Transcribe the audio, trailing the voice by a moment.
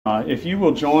If you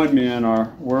will join me in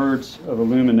our words of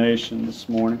illumination this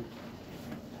morning.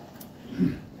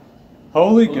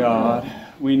 Holy God,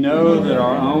 we know that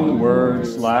our own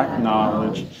words lack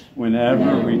knowledge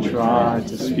whenever we try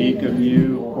to speak of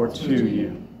you or to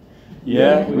you.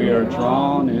 Yet we are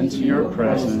drawn into your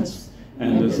presence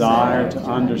and desire to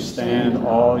understand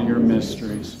all your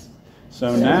mysteries.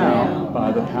 So now,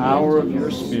 by the power of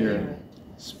your Spirit,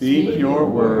 speak your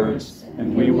words,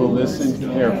 and we will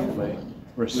listen carefully,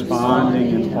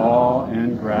 responding in awe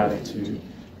and gratitude.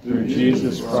 Through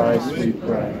Jesus Christ we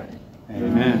pray.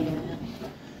 Amen.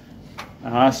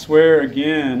 I swear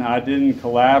again, I didn't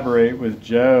collaborate with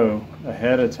Joe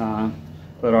ahead of time,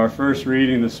 but our first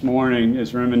reading this morning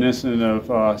is reminiscent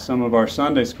of some of our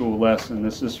Sunday school lesson.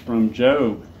 This is from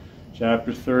Job,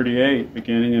 chapter 38,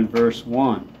 beginning in verse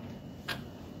 1.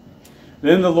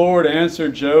 Then the Lord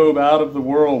answered Job out of the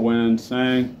whirlwind,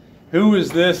 saying, Who is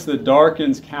this that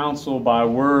darkens counsel by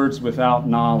words without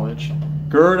knowledge?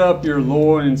 Gird up your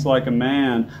loins like a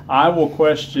man. I will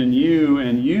question you,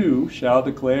 and you shall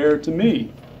declare to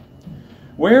me.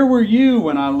 Where were you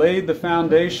when I laid the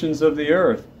foundations of the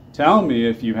earth? Tell me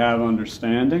if you have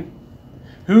understanding.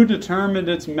 Who determined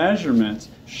its measurements?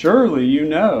 Surely you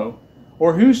know.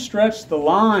 Or who stretched the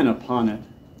line upon it?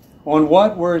 On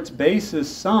what were its bases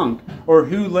sunk? Or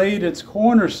who laid its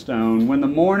cornerstone when the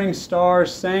morning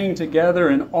stars sang together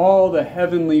and all the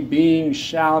heavenly beings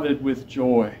shouted with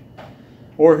joy?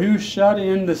 Or who shut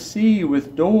in the sea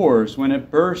with doors when it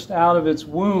burst out of its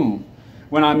womb?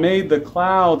 When I made the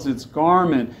clouds its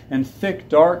garment and thick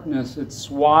darkness its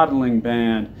swaddling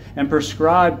band, and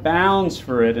prescribed bounds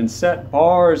for it, and set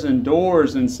bars and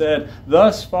doors, and said,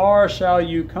 Thus far shall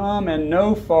you come and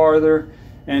no farther,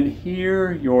 and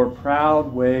here your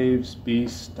proud waves be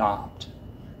stopped.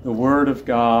 The word of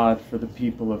God for the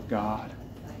people of God.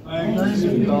 Thanks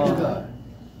be to God.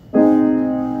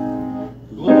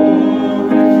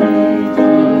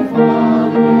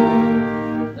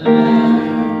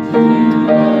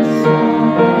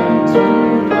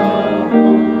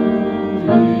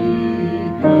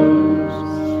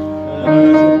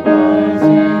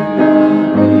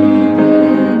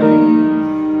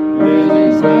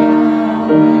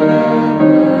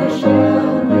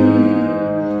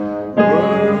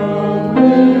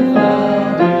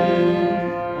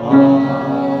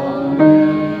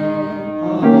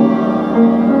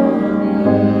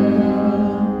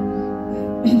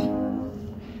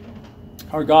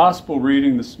 Our gospel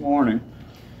reading this morning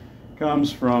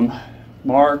comes from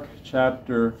Mark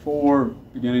chapter 4,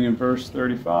 beginning in verse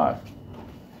 35.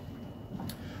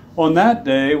 On that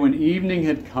day, when evening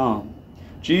had come,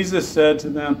 Jesus said to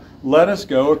them, Let us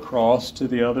go across to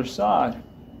the other side.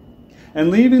 And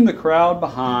leaving the crowd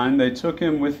behind, they took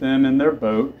him with them in their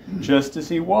boat, just as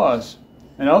he was,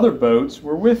 and other boats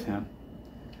were with him.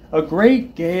 A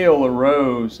great gale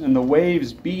arose, and the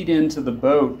waves beat into the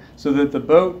boat, so that the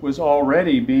boat was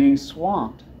already being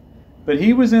swamped. But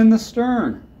he was in the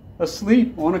stern,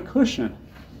 asleep on a cushion.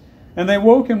 And they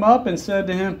woke him up and said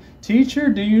to him, Teacher,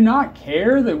 do you not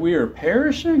care that we are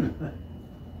perishing?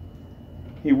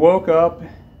 He woke up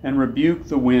and rebuked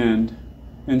the wind,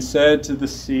 and said to the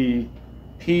sea,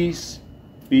 Peace,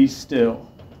 be still.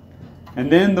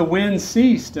 And then the wind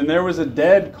ceased, and there was a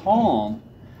dead calm.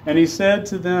 And he said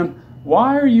to them,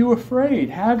 Why are you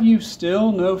afraid? Have you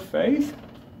still no faith?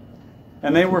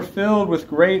 And they were filled with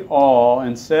great awe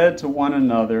and said to one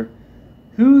another,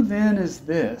 Who then is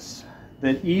this,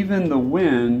 that even the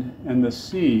wind and the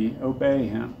sea obey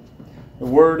him? The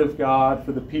word of God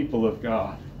for the people of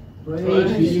God.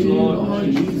 Praise to you, Lord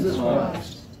Jesus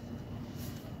Christ.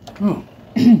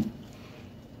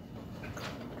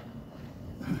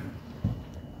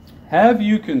 Have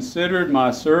you considered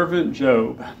my servant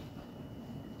Job?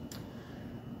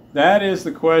 That is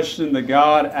the question that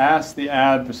God asked the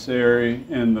adversary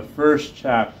in the first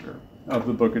chapter of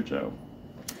the book of Job.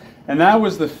 And that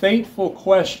was the fateful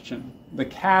question, the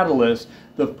catalyst,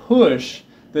 the push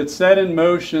that set in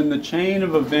motion the chain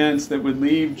of events that would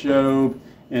leave Job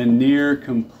in near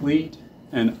complete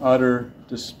and utter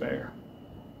despair.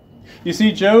 You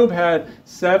see, Job had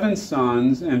 7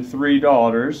 sons and 3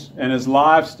 daughters, and his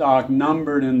livestock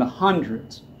numbered in the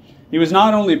hundreds. He was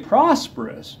not only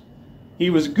prosperous, he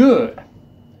was good,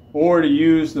 or to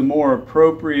use the more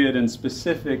appropriate and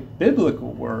specific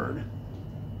biblical word,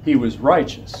 he was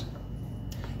righteous.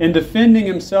 In defending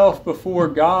himself before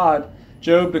God,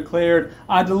 Job declared,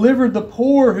 I delivered the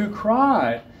poor who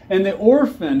cried, and the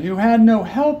orphan who had no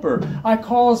helper. I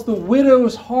caused the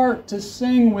widow's heart to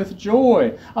sing with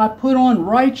joy. I put on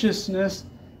righteousness,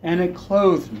 and it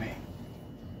clothed me.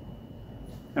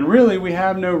 And really, we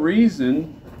have no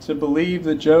reason to believe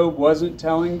that Job wasn't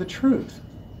telling the truth.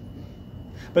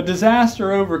 But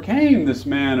disaster overcame this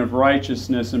man of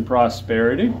righteousness and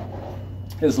prosperity.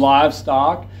 His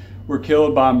livestock were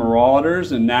killed by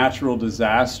marauders and natural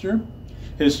disaster.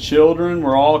 His children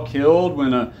were all killed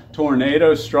when a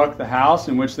tornado struck the house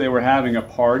in which they were having a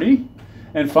party.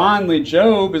 And finally,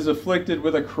 Job is afflicted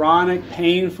with a chronic,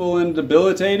 painful, and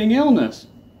debilitating illness.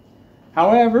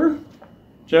 However,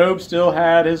 Job still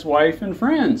had his wife and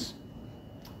friends,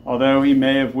 although he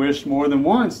may have wished more than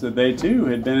once that they too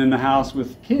had been in the house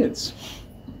with kids.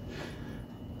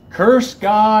 "Curse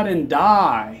God and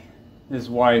die," his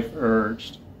wife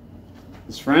urged.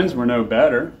 His friends were no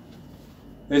better.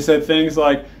 They said things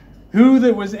like, "Who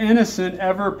that was innocent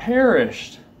ever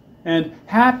perished? And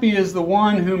happy is the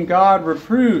one whom God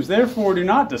reproves. Therefore do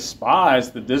not despise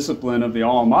the discipline of the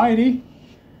Almighty."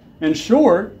 In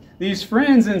short, these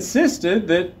friends insisted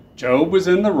that Job was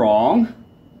in the wrong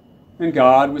and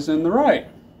God was in the right.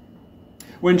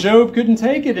 When Job couldn't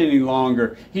take it any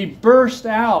longer, he burst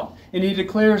out and he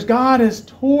declares, "God has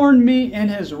torn me in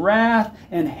his wrath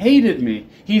and hated me.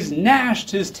 He's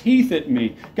gnashed his teeth at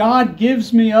me. God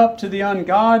gives me up to the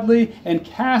ungodly and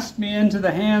cast me into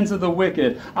the hands of the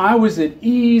wicked. I was at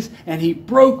ease and he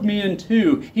broke me in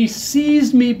two. He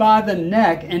seized me by the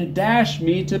neck and dashed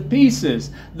me to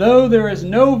pieces. Though there is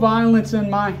no violence in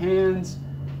my hands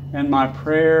and my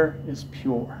prayer is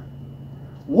pure."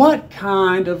 What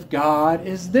kind of God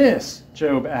is this,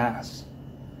 Job asks,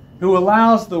 who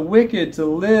allows the wicked to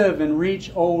live and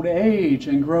reach old age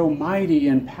and grow mighty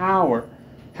in power?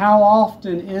 How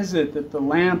often is it that the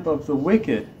lamp of the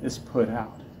wicked is put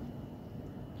out?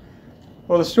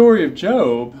 Well, the story of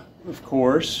Job, of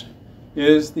course,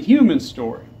 is the human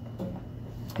story.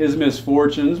 His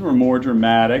misfortunes were more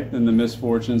dramatic than the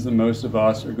misfortunes that most of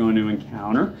us are going to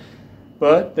encounter,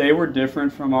 but they were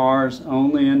different from ours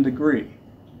only in degree,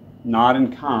 not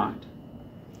in kind.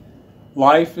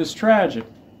 Life is tragic,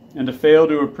 and to fail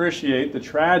to appreciate the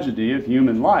tragedy of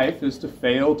human life is to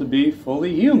fail to be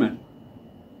fully human.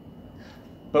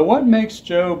 But what makes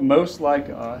Job most like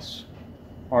us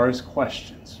are his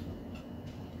questions.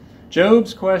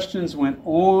 Job's questions went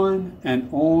on and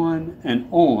on and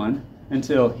on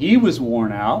until he was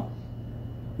worn out,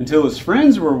 until his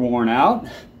friends were worn out,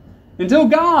 until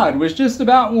God was just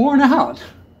about worn out.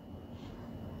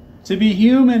 To be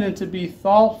human and to be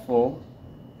thoughtful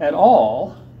at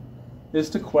all is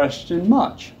to question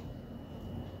much.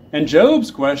 And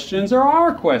Job's questions are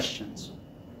our questions.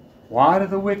 Why do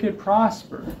the wicked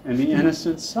prosper and the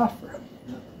innocent suffer?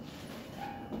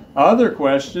 Other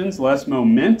questions, less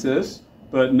momentous,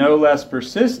 but no less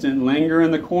persistent, linger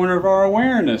in the corner of our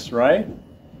awareness, right?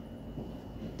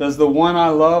 Does the one I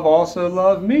love also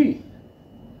love me?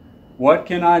 What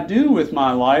can I do with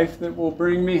my life that will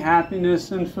bring me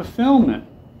happiness and fulfillment?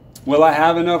 Will I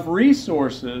have enough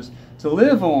resources to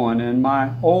live on in my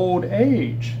old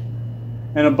age?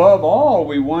 And above all,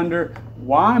 we wonder,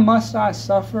 why must I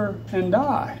suffer and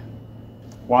die?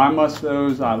 Why must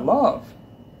those I love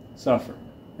suffer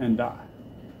and die?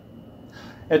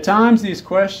 At times, these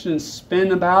questions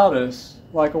spin about us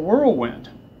like a whirlwind.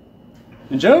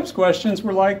 And Job's questions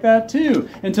were like that too,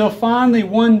 until finally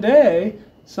one day,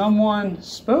 someone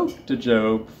spoke to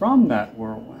Job from that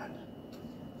whirlwind.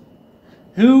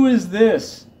 "Who is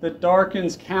this that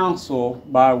darkens counsel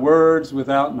by words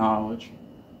without knowledge?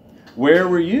 Where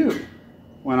were you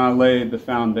when I laid the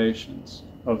foundations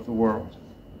of the world?"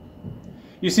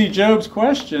 You see, Job's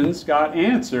questions got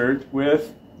answered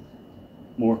with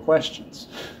more questions.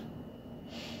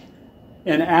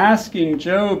 In asking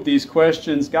Job these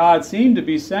questions, God seemed to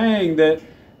be saying that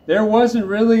there wasn't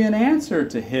really an answer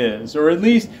to his, or at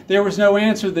least there was no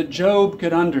answer that Job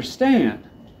could understand.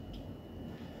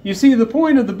 You see, the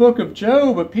point of the book of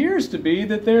Job appears to be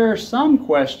that there are some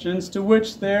questions to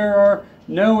which there are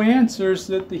no answers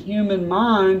that the human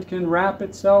mind can wrap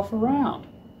itself around.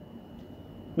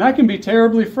 And that can be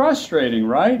terribly frustrating,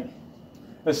 right?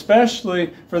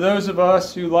 Especially for those of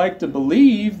us who like to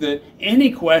believe that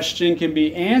any question can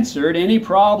be answered, any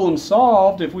problem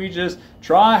solved, if we just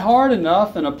try hard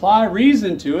enough and apply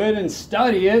reason to it and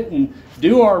study it and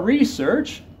do our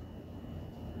research.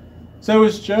 So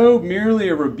is Job merely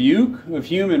a rebuke of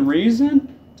human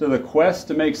reason to the quest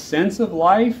to make sense of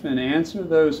life and answer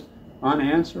those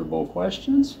unanswerable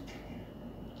questions?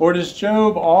 Or does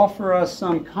Job offer us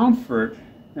some comfort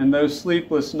in those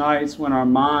sleepless nights when our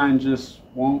mind just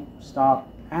won't stop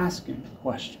asking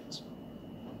questions?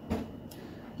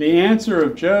 The answer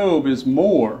of Job is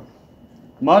more,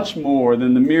 much more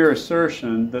than the mere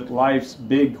assertion that life's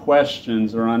big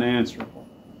questions are unanswerable.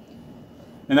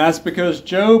 And that's because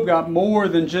Job got more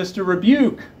than just a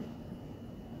rebuke.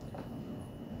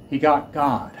 He got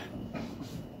God.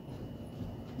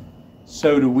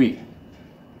 So do we.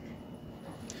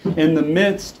 In the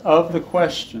midst of the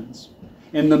questions,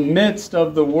 in the midst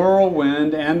of the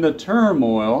whirlwind and the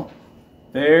turmoil,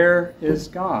 there is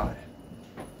God.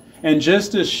 And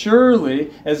just as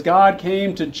surely as God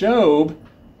came to Job,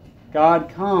 God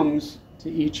comes to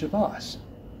each of us.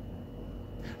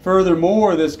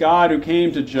 Furthermore, this God who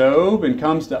came to Job and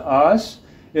comes to us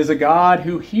is a God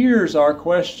who hears our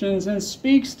questions and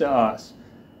speaks to us.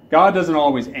 God doesn't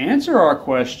always answer our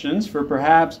questions, for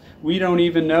perhaps we don't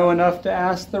even know enough to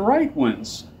ask the right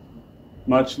ones,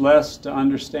 much less to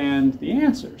understand the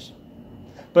answers.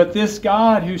 But this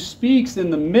God who speaks in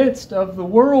the midst of the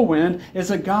whirlwind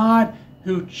is a God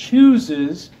who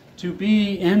chooses to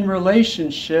be in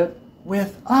relationship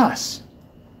with us.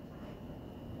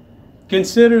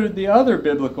 Consider the other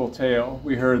biblical tale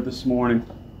we heard this morning.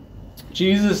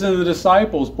 Jesus and the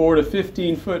disciples board a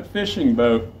 15-foot fishing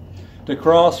boat to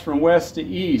cross from west to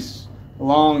east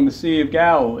along the Sea of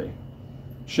Galilee.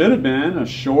 Should have been a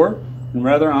short and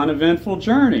rather uneventful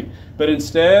journey, but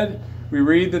instead we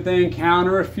read that they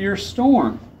encounter a fierce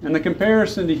storm, and the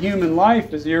comparison to human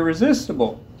life is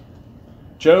irresistible.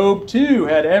 Job, too,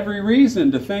 had every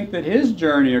reason to think that his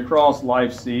journey across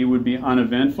life's sea would be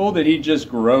uneventful, that he'd just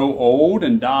grow old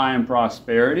and die in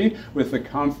prosperity with the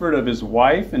comfort of his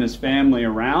wife and his family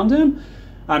around him.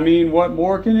 I mean, what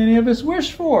more can any of us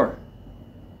wish for?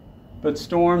 But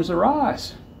storms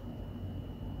arise.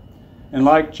 And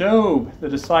like Job, the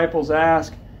disciples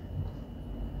ask,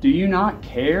 "Do you not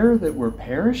care that we're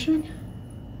perishing?"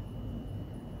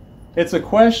 It's a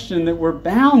question that we're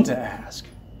bound to ask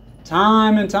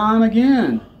time and time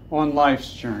again on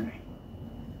life's journey.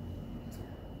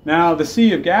 Now, the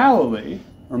Sea of Galilee,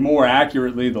 or more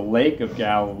accurately, the Lake of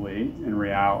Galilee in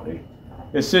reality,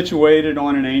 is situated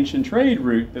on an ancient trade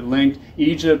route that linked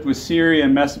Egypt with Syria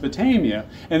and Mesopotamia.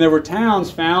 And there were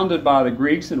towns founded by the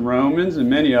Greeks and Romans and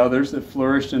many others that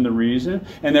flourished in the region.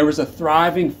 And there was a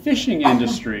thriving fishing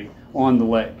industry on the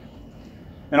lake.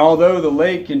 And although the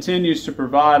lake continues to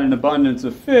provide an abundance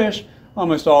of fish,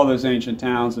 almost all those ancient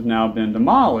towns have now been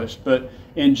demolished. But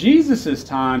in Jesus'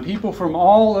 time, people from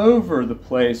all over the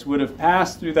place would have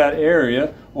passed through that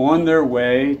area on their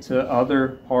way to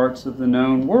other parts of the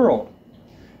known world.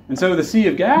 And so the Sea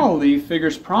of Galilee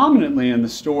figures prominently in the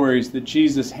stories that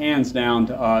Jesus hands down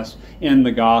to us in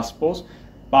the Gospels.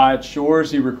 By its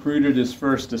shores, he recruited his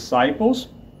first disciples.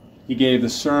 He gave the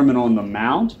Sermon on the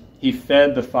Mount. He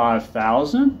fed the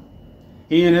 5,000.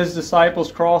 He and his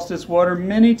disciples crossed this water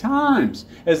many times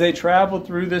as they traveled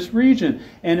through this region.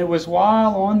 And it was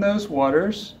while on those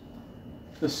waters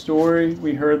the story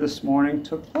we heard this morning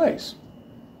took place.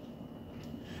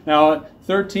 Now, at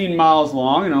 13 miles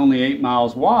long and only 8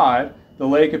 miles wide, the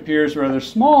lake appears rather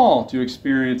small to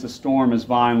experience a storm as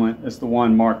violent as the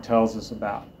one Mark tells us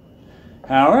about.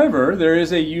 However, there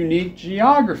is a unique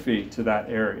geography to that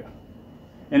area,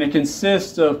 and it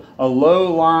consists of a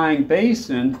low-lying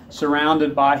basin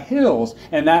surrounded by hills,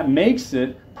 and that makes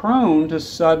it prone to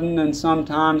sudden and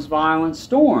sometimes violent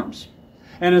storms.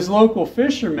 And as local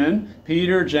fishermen,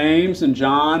 Peter, James, and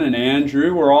John, and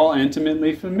Andrew were all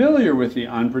intimately familiar with the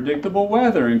unpredictable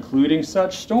weather, including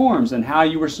such storms, and how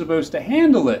you were supposed to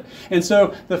handle it. And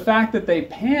so the fact that they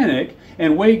panic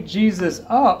and wake Jesus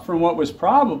up from what was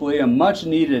probably a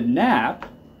much-needed nap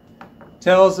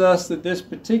tells us that this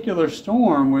particular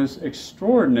storm was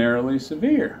extraordinarily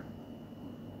severe.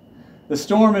 The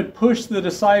storm had pushed the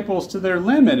disciples to their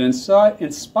limit, and so,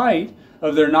 in spite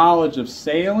of their knowledge of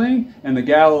sailing and the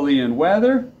Galilean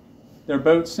weather, their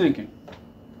boat's sinking.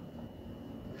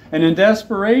 And in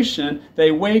desperation, they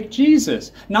wake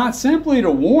Jesus, not simply to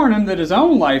warn him that his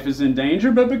own life is in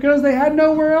danger, but because they had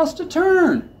nowhere else to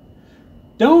turn.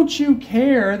 "Don't you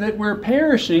care that we're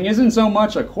perishing?" isn't so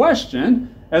much a question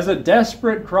as a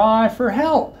desperate cry for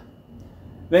help.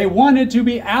 They wanted to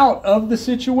be out of the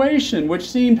situation, which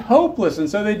seemed hopeless, and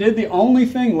so they did the only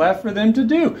thing left for them to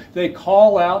do. They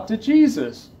call out to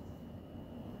Jesus.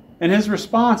 And his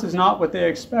response is not what they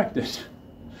expected,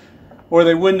 or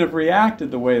they wouldn't have reacted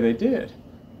the way they did.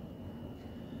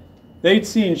 They'd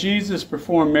seen Jesus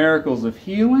perform miracles of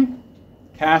healing,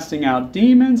 casting out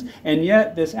demons, and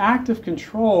yet this act of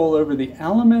control over the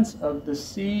elements of the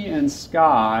sea and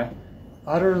sky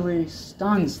utterly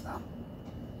stuns them.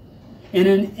 In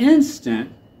an instant,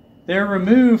 they're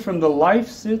removed from the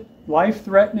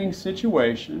life-threatening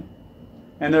situation,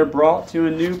 and they're brought to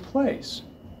a new place.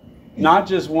 Not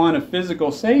just one of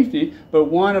physical safety,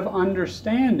 but one of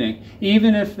understanding,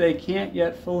 even if they can't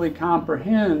yet fully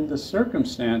comprehend the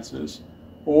circumstances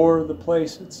or the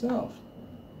place itself.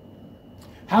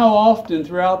 How often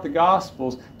throughout the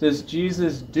Gospels does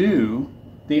Jesus do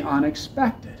the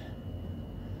unexpected?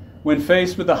 When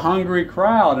faced with a hungry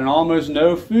crowd and almost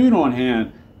no food on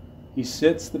hand, he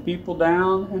sits the people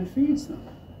down and feeds them.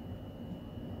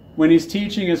 When he's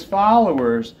teaching his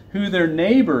followers who their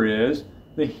neighbor is,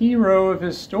 the hero of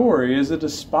his story is a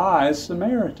despised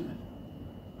Samaritan.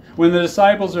 When the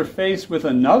disciples are faced with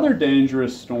another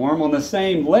dangerous storm on the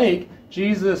same lake,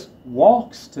 Jesus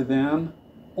walks to them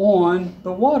on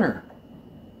the water.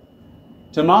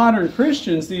 To modern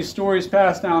Christians, these stories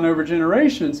passed down over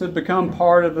generations have become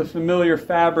part of the familiar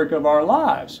fabric of our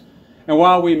lives. And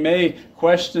while we may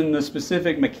question the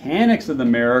specific mechanics of the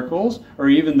miracles or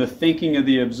even the thinking of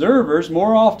the observers,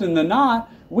 more often than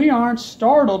not, we aren't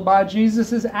startled by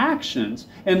Jesus' actions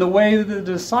and the way that the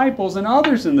disciples and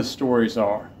others in the stories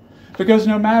are. Because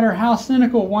no matter how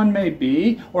cynical one may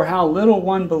be or how little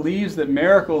one believes that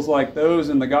miracles like those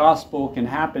in the gospel can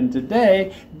happen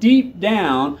today, deep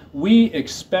down we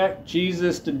expect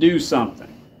Jesus to do something.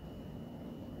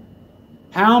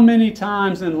 How many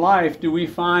times in life do we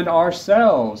find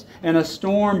ourselves in a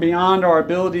storm beyond our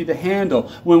ability to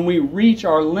handle, when we reach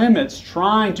our limits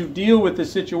trying to deal with the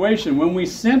situation, when we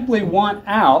simply want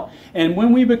out, and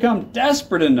when we become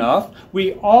desperate enough,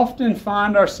 we often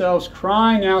find ourselves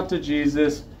crying out to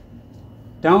Jesus,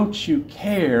 "Don't you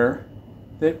care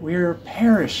that we're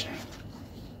perishing?"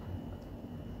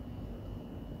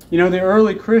 You know, the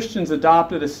early Christians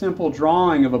adopted a simple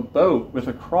drawing of a boat with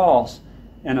a cross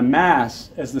and a mass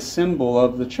as the symbol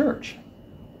of the church.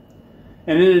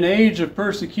 And in an age of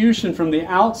persecution from the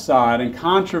outside and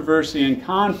controversy and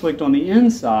conflict on the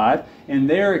inside, in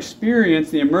their experience,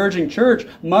 the emerging church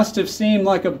must have seemed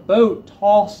like a boat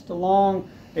tossed along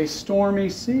a stormy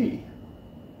sea.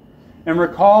 And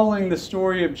recalling the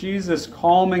story of Jesus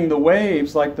calming the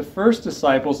waves like the first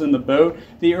disciples in the boat,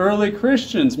 the early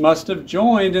Christians must have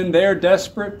joined in their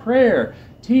desperate prayer,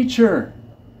 "Teacher,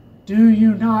 do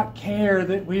you not care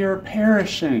that we are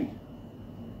perishing?"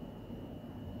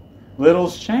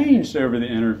 Little's changed over the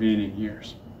intervening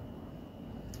years.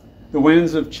 The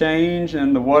winds of change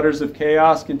and the waters of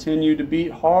chaos continue to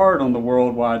beat hard on the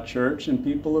worldwide church and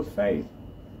people of faith.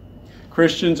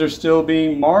 Christians are still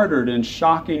being martyred in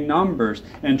shocking numbers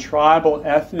in tribal,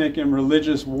 ethnic, and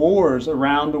religious wars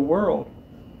around the world.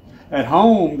 At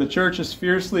home, the church is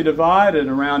fiercely divided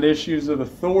around issues of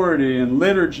authority and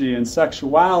liturgy and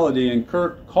sexuality and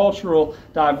cultural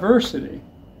diversity.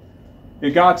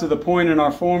 It got to the point in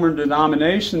our former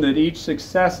denomination that each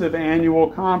successive annual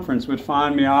conference would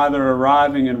find me either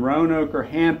arriving in Roanoke or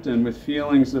Hampton with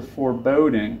feelings of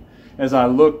foreboding as I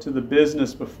looked to the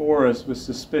business before us with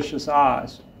suspicious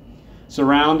eyes,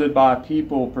 surrounded by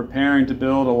people preparing to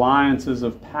build alliances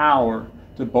of power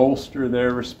to bolster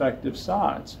their respective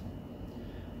sides.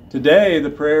 Today, the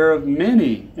prayer of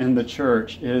many in the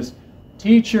church is,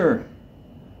 "Teacher,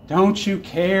 don't you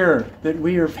care that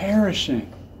we are perishing?"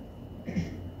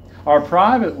 Our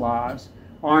private lives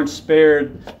aren't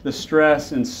spared the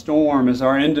stress and storm as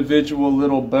our individual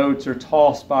little boats are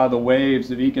tossed by the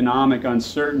waves of economic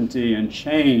uncertainty and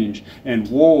change and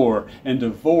war and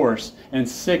divorce and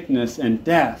sickness and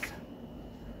death.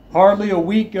 Hardly a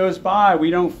week goes by we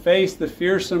don't face the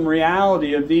fearsome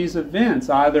reality of these events,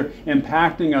 either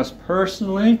impacting us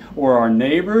personally or our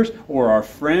neighbors or our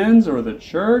friends or the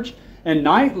church. And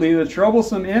nightly, the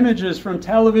troublesome images from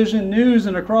television news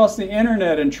and across the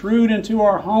internet intrude into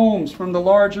our homes from the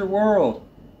larger world.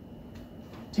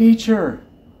 "Teacher,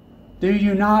 do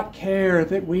you not care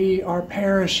that we are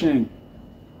perishing?"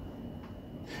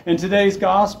 In today's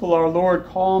gospel, our Lord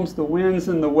calms the winds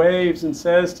and the waves and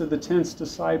says to the tense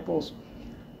disciples,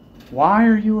 "Why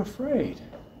are you afraid?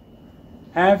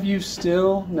 Have you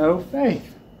still no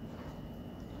faith?"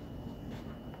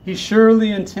 He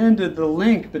surely intended the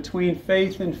link between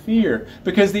faith and fear,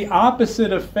 because the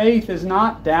opposite of faith is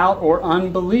not doubt or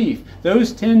unbelief.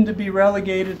 Those tend to be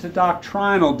relegated to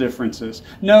doctrinal differences.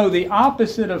 No, the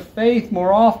opposite of faith,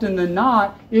 more often than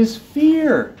not, is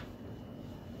fear.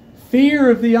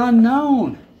 Fear of the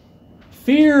unknown.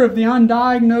 Fear of the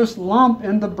undiagnosed lump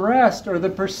in the breast or the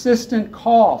persistent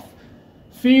cough.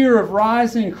 Fear of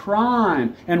rising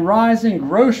crime and rising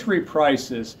grocery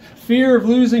prices. Fear of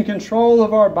losing control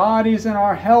of our bodies and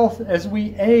our health as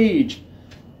we age.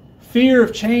 Fear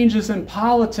of changes in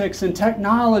politics and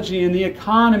technology and the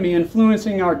economy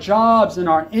influencing our jobs and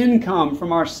our income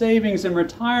from our savings and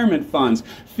retirement funds.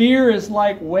 Fear is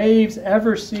like waves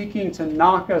ever seeking to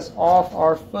knock us off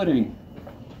our footing.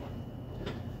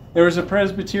 There was a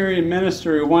Presbyterian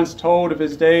minister who once told of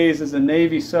his days as a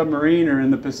Navy submariner in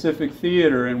the Pacific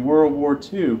Theater in World War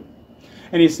II.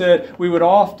 And he said we would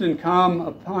often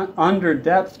come under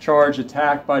depth charge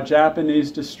attack by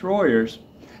Japanese destroyers.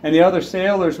 And the other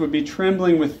sailors would be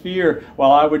trembling with fear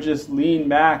while I would just lean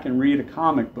back and read a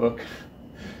comic book.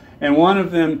 And one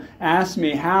of them asked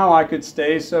me how I could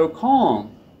stay so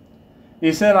calm.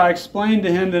 He said I explained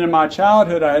to him that in my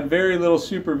childhood I had very little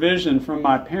supervision from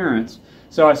my parents,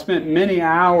 so I spent many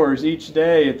hours each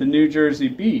day at the New Jersey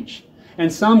beach.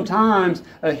 And sometimes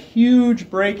a huge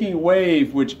breaking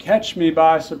wave would catch me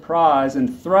by surprise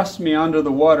and thrust me under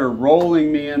the water,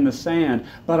 rolling me in the sand.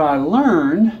 But I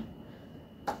learned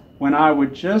when I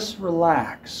would just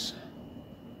relax,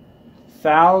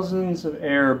 thousands of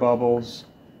air bubbles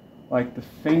like the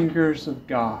fingers of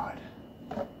God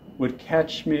would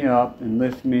catch me up and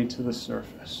lift me to the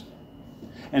surface.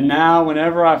 And now,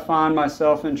 whenever I find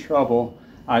myself in trouble,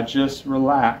 I just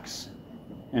relax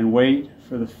and wait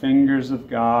for the fingers of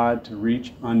God to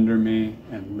reach under me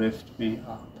and lift me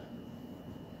up.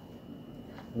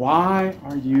 Why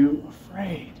are you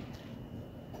afraid?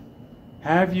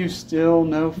 Have you still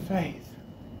no faith?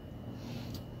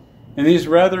 In these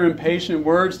rather impatient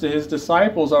words to his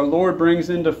disciples, our Lord brings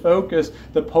into focus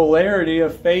the polarity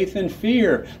of faith and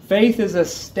fear. Faith is a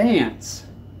stance,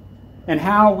 and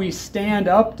how we stand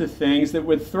up to things that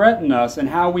would threaten us and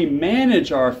how we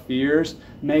manage our fears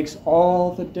makes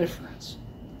all the difference.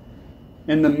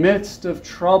 In the midst of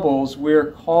troubles,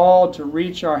 we're called to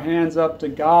reach our hands up to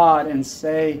God and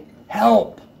say,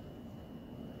 "Help!"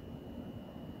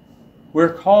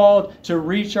 We're called to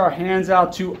reach our hands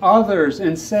out to others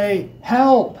and say,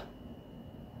 "Help!"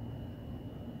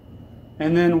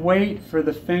 And then wait for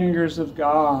the fingers of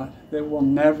God that will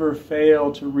never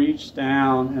fail to reach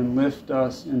down and lift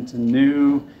us into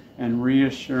new and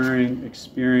reassuring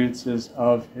experiences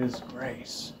of His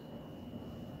grace.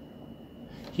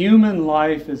 Human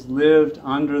life is lived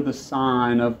under the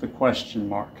sign of the question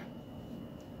mark.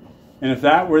 And if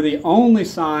that were the only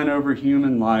sign over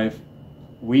human life,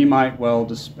 we might well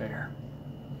despair.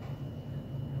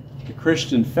 The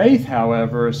Christian faith,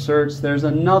 however, asserts there's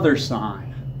another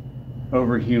sign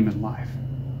over human life.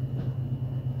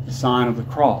 The sign of the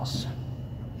cross.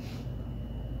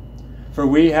 For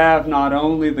we have not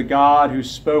only the God who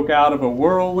spoke out of a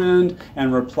whirlwind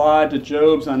and replied to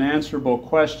Job's unanswerable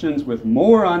questions with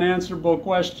more unanswerable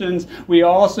questions, we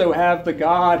also have the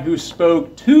God who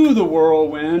spoke to the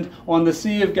whirlwind on the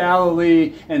Sea of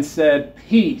Galilee and said,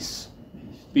 "Peace,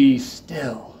 be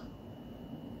still."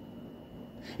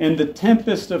 In the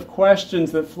tempest of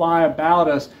questions that fly about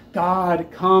us, God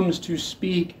comes to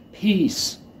speak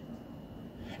peace.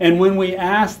 And when we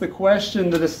ask the question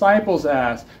the disciples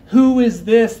asked, "Who is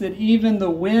this that even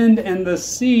the wind and the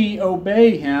sea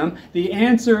obey him?" the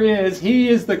answer is, He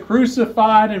is the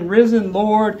crucified and risen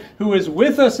Lord who is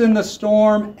with us in the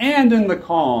storm and in the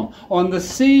calm, on the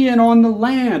sea and on the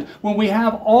land, when we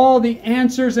have all the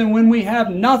answers and when we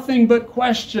have nothing but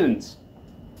questions.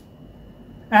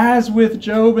 As with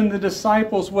Job and the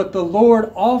disciples, what the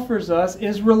Lord offers us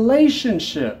is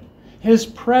relationship, His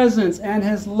presence and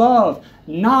His love,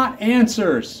 not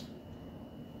answers.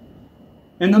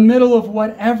 In the middle of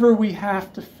whatever we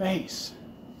have to face.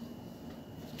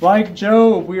 Like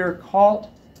Job, we've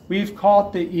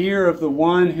caught the ear of the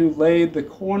one who laid the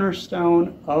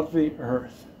cornerstone of the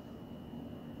earth.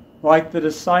 Like the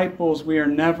disciples, we are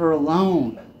never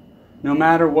alone, no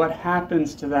matter what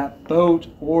happens to that boat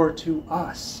or to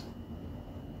us.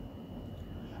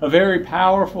 A very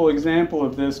powerful example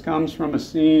of this comes from a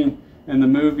scene in the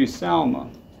movie Selma,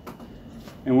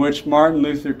 in which Martin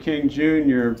Luther King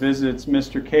Jr. visits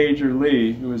Mr. Cager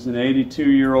Lee, who is an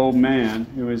 82-year-old man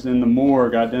who is in the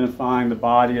morgue identifying the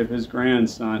body of his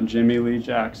grandson, Jimmy Lee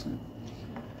Jackson.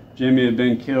 Jimmy had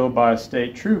been killed by a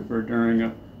state trooper during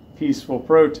a peaceful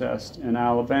protest in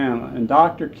Alabama, and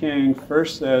Dr. King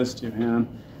first says to him,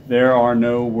 "There are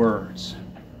no words."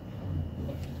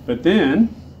 But then,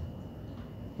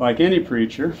 like any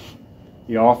preacher,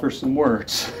 he offers some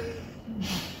words.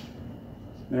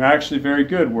 They're actually very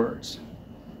good words.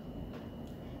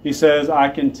 He says, "I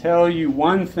can tell you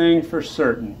one thing for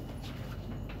certain.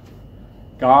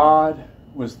 God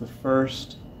was the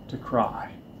first to cry."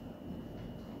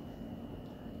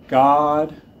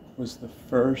 God was the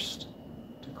first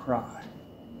to cry.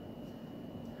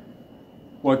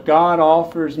 What God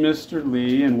offers Mr.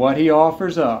 Lee and what He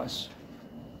offers us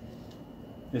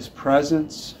is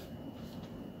presence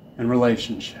and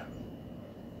relationship.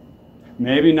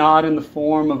 Maybe not in the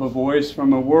form of a voice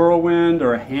from a whirlwind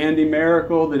or a handy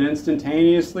miracle that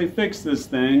instantaneously fixes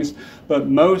things, but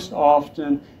most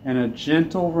often in a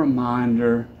gentle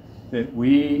reminder that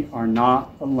we are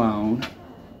not alone,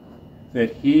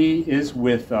 that He is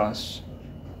with us,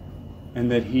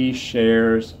 and that He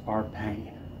shares our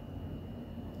pain.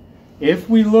 If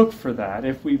we look for that,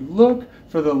 if we look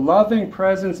for the loving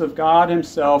presence of God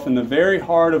Himself in the very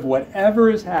heart of whatever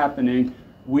is happening,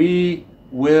 we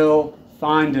will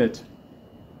find it.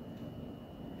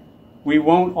 We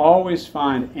won't always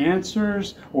find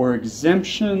answers or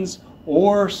exemptions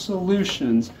or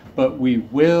solutions, but we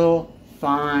will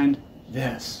find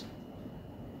this.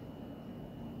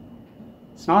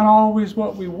 It's not always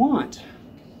what we want.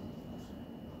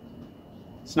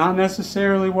 It's not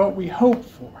necessarily what we hope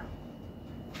for.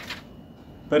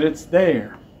 But it's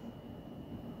there.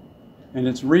 And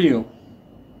it's real.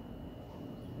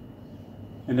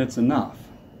 And it's enough.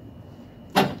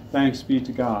 Thanks be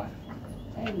to God.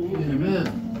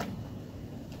 Amen.